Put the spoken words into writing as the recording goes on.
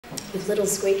with little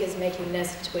squeakers making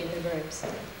nests between the ropes.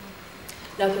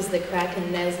 Knuckles that crack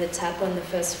and nails that tap on the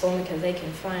first formica they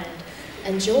can find.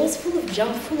 And jaws full of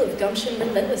jump, full of gumption,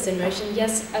 relentless in motion.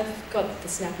 Yes, I've got the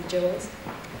snappy jaws.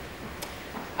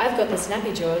 I've got the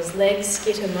snappy jaws, legs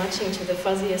skitter marching to the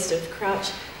fuzziest of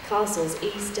crouch castles,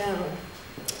 ease down.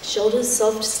 Shoulders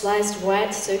soft, sliced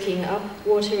white, soaking up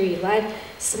watery light.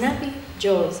 Snappy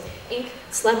jaws, ink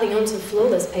slapping onto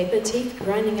flawless paper, teeth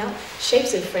grinding out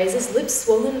shapes of phrases, lips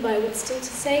swollen by what's still to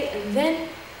say, and then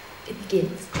it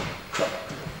begins.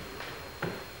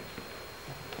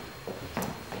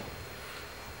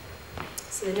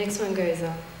 So the next one goes,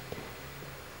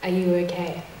 are you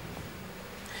okay?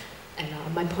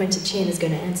 And my pointed chin is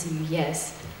going to answer you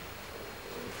yes.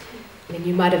 I mean,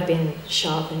 you might have been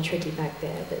sharp and tricky back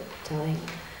there, but darling,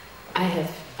 I have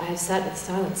sat with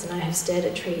silence and I have stared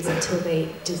at trees until they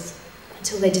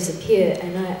disappear.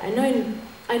 And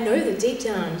I know that deep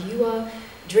down you are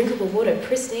drinkable water,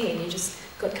 pristine. You just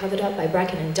got covered up by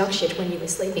bracken and duck shit when you were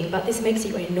sleeping. But this makes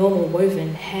you a normal,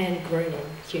 woven, hand-grown-in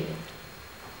human.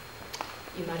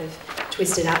 You might have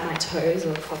twisted out my toes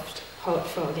or coughed hot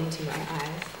fog into my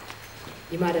eyes.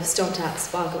 You might have stomped out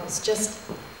sparkles just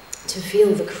to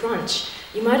feel the crunch.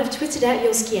 You might have twisted out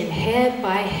your skin hair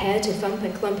by hair to thump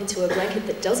and clump into a blanket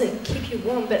that doesn't keep you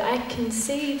warm, but I can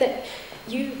see that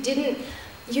you didn't.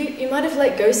 You might have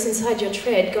let ghosts inside your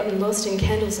tread, gotten lost in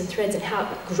candles and threads, and how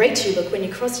great you look when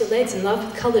you cross your legs and laugh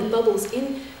with coloured bubbles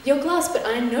in your glass, but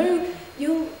I know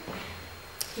you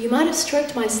might have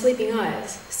stroked my sleeping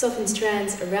eyes, softened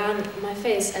strands around my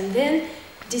face, and then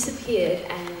disappeared,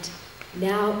 and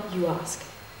now you ask.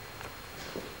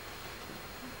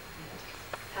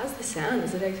 How's the sound?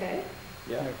 Is it okay?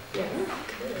 Yeah. Yeah?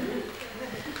 Cool.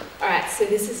 All right, so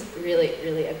this is really,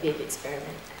 really a big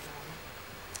experiment.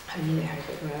 I really hope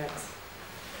it works.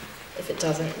 If it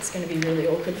doesn't, it's going to be really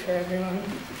awkward for everyone.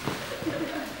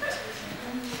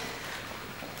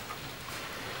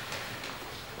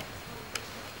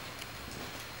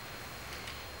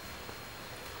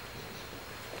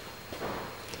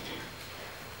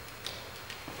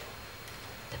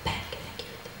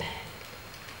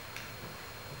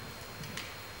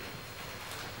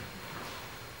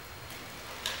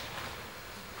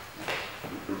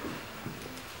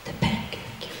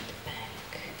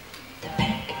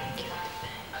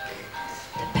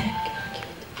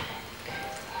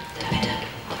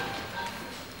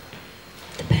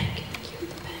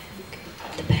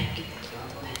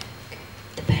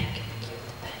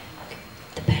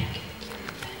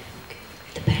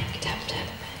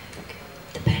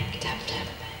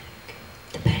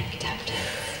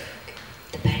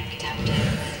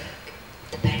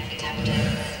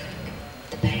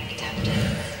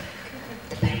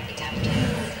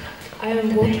 I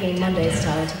am walking Monday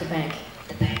style to the bank.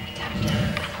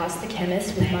 Past the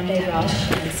chemist with Monday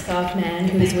rush and the scarf man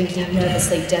who is winking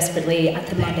nervously, desperately at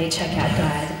the Monday checkout guy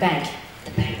at the bank.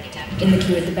 In the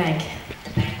queue at the bank.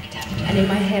 And in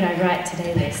my head I write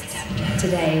today lists.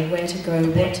 Today, where to go,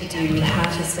 what to do, how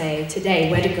to say.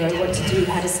 Today, where to go, what to do,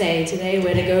 how to say. Today,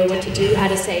 where to go, what to do, how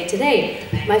to say. Today,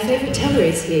 my favourite teller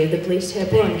is here, the bleached hair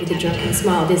blonde with a drunken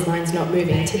smile, this line's not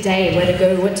moving. Today, where to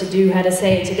go, what to do, how to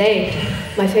say. Today,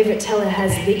 my favourite teller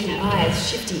has leaky eyes,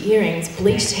 shifty earrings,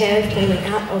 bleached hair falling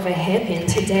out of a hairpin.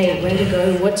 Today, where to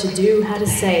go, what to do, how to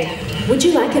say. Would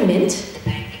you like a mint?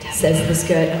 Says the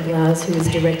skirt and blouse who is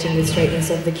directing the straightness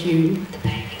of the queue.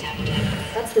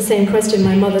 That's the same question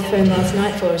my mother phoned last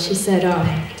night for. She said,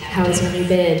 how's your new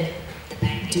bed?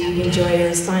 Do you enjoy your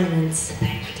assignments?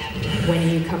 When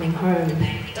are you coming home?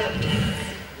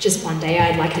 Just one day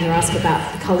I'd like her to ask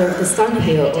about the colour of the sun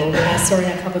here, or what I saw in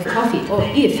a cup of coffee, or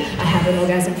if I have an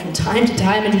orgasm from time to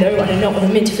time, and no, I do not want a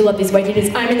mint to fill up this waiting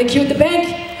list. I'm in the queue at the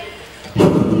bank!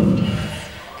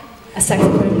 A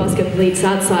saxophone busker bleats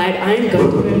outside. I'm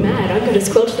going to go mad. I'm going to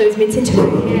squelch those mints into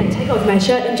my hair, take off my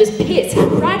shirt and just piss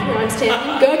right where I'm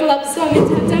standing, gurgle up a song and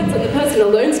tap dance on the personal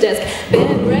loans desk,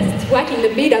 bare breasts whacking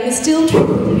the beat on the steel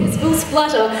trickle, tears will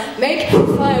splutter, make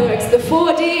fireworks, the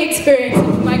 4D experience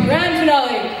of my grand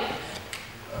finale.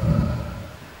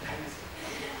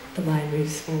 The line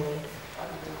moves forward.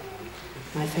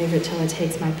 My favourite teller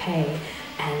takes my pay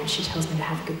and she tells me to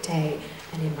have a good day,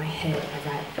 and in my head I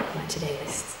write my today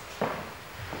lists.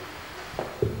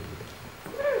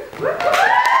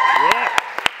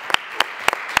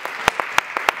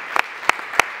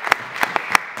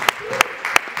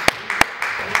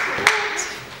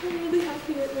 I'm really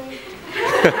happy it worked.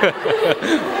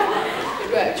 It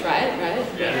worked, right?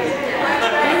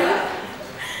 Yeah.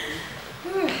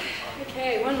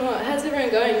 Okay, one more. How's everyone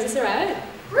going? Is this alright?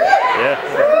 Yeah.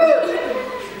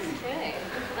 Okay.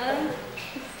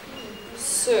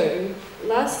 So,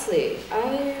 Lastly,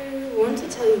 I want to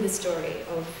tell you the story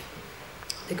of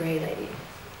the Grey Lady,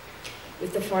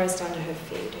 with the forest under her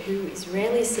feet, who is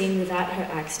rarely seen without her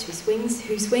axe, who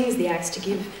swings the axe to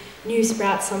give new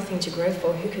sprouts something to grow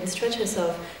for, who can stretch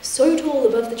herself so tall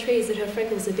above the trees that her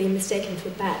freckles have been mistaken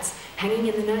for bats, hanging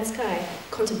in the night sky,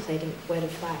 contemplating where to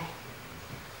fly.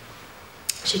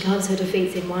 She carves her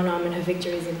defeats in one arm and her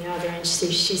victories in the other, and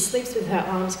she sleeps with her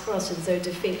arms crossed as though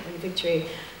defeat and victory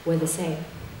were the same.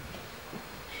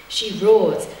 She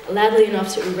roars loudly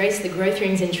enough to erase the growth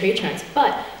rings in tree trunks,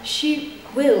 but she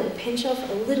will pinch off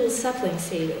a little sapling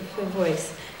seed of her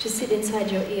voice to sit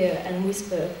inside your ear and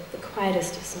whisper the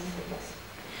quietest of somethings.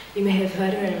 You may have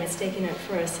heard her and mistaken it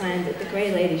for a sign that the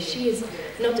Grey Lady, she is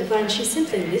not divine, she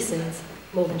simply listens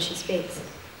more than she speaks.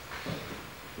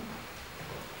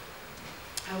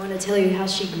 I want to tell you how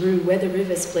she grew where the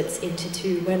river splits into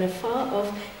two, when a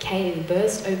far-off cave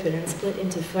burst open and split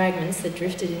into fragments that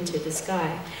drifted into the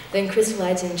sky, then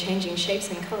crystallized in changing shapes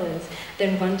and colours,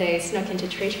 then one day snuck into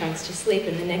tree trunks to sleep,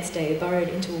 and the next day burrowed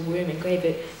into a womb and gave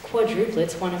it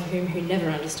quadruplets, one of whom who never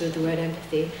understood the word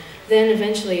empathy. Then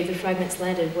eventually the fragments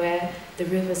landed where the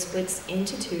river splits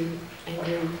into two and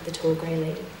grew the tall Grey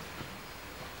Lady.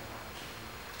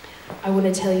 I want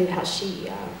to tell you how she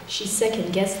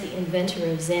second-guessed the inventor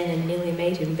of Zen and nearly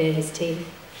made him bare his teeth.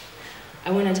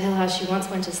 I want to tell how she once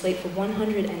went to sleep for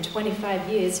 125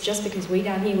 years just because we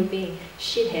down here would be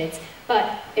shitheads,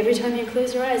 but every time you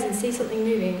close your eyes and see something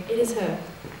moving, it is her.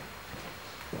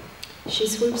 She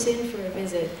swoops in for a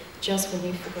visit just when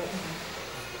you've forgotten her.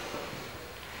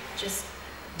 Just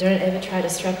don't ever try to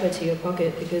strap her to your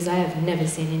pocket, because I have never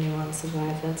seen anyone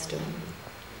survive that storm.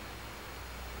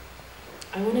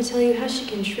 I want to tell you how she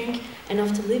can shrink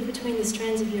enough to live between the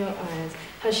strands of your eyes,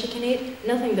 how she can eat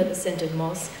nothing but the scent of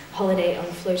moss, holiday on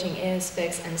floating air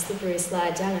specks, and slippery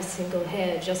slide down a single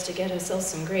hair just to get herself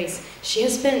some grease. She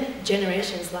has spent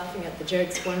generations laughing at the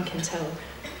jokes one can tell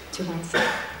to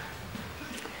oneself.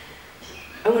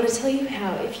 I want to tell you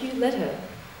how, if you let her,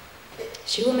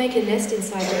 she will make a nest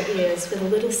inside your ears for the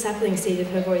little sapling seed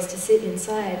of her voice to sit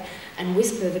inside and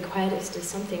whisper the quietest of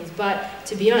somethings. But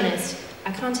to be honest,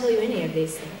 I can't tell you any of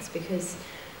these things, because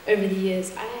over the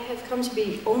years I have come to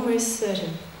be almost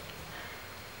certain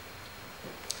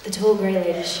the tall Grey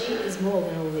Lady, she is more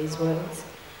than all these words.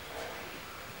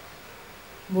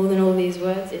 More than all these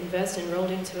words, inversed and rolled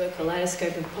into a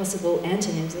kaleidoscope of possible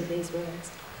antonyms of these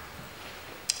words.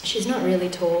 She's not really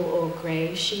tall or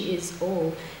grey, she is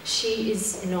all. She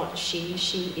is not she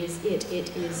is it.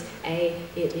 It is a,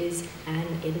 it is an,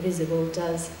 invisible,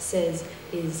 does, says,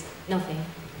 is nothing.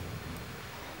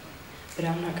 But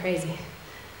I'm not crazy,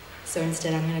 so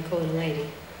instead I'm going to call it a lady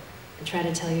and try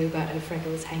to tell you about her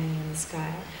freckles hanging in the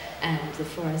sky and the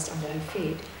forest under her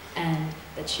feet, and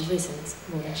that she listens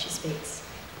more than she speaks.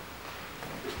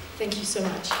 Thank you so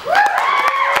much.